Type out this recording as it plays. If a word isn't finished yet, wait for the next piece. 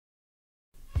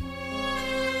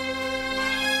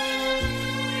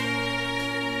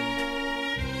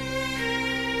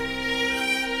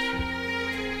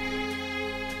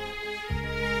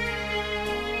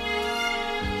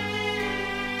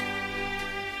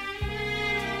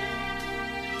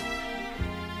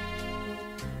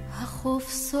החוף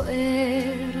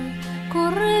סוער,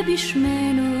 קורא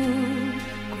בשמנו,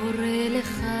 קורא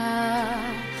לך,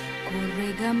 קורא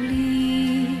גם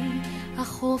לי.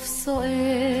 החוף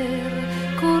סוער,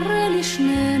 קורא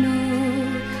לשנינו,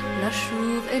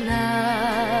 לשוב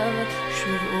אליו,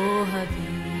 שוב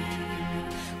אוהבים.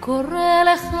 קורא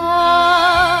לך,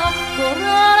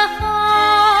 קורא לך,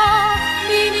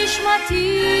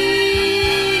 בנשמתי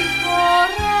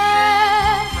קורא,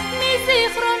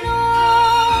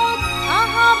 מזיכרונות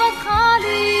אהבתך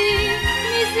לי,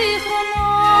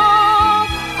 מזיכרונות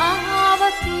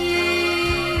אהבתי.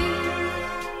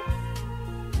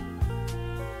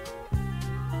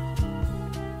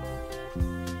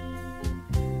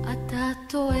 אתה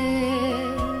טועה,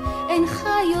 אינך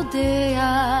יודע,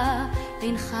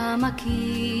 אינך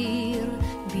מכיר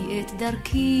בי את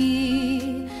דרכי.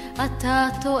 אתה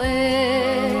טועה,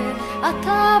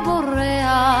 אתה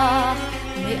בורח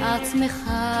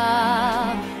מעצמך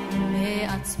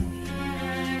ומעצמי.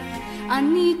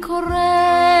 אני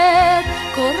קוראת,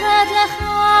 קוראת לך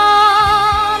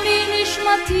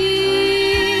מנשמתי,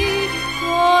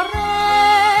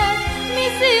 קוראת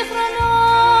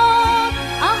מזיכרונות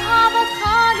אהבתך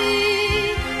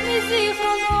לי,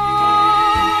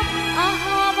 מזיכרונות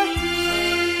אהבתי.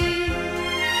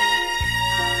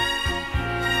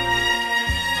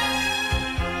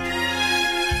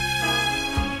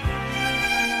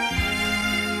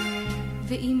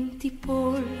 ואם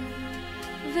תיפול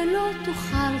ולא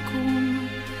תוכל קום,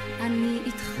 אני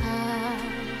איתך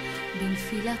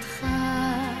בנפילתך.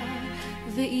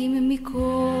 ואם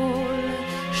מכל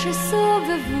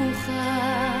שסובבוך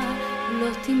לא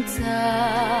תמצא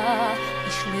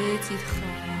איש לצדך,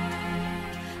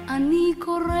 אני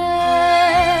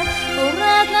קוראת,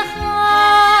 קוראת לך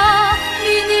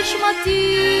מנשמתי.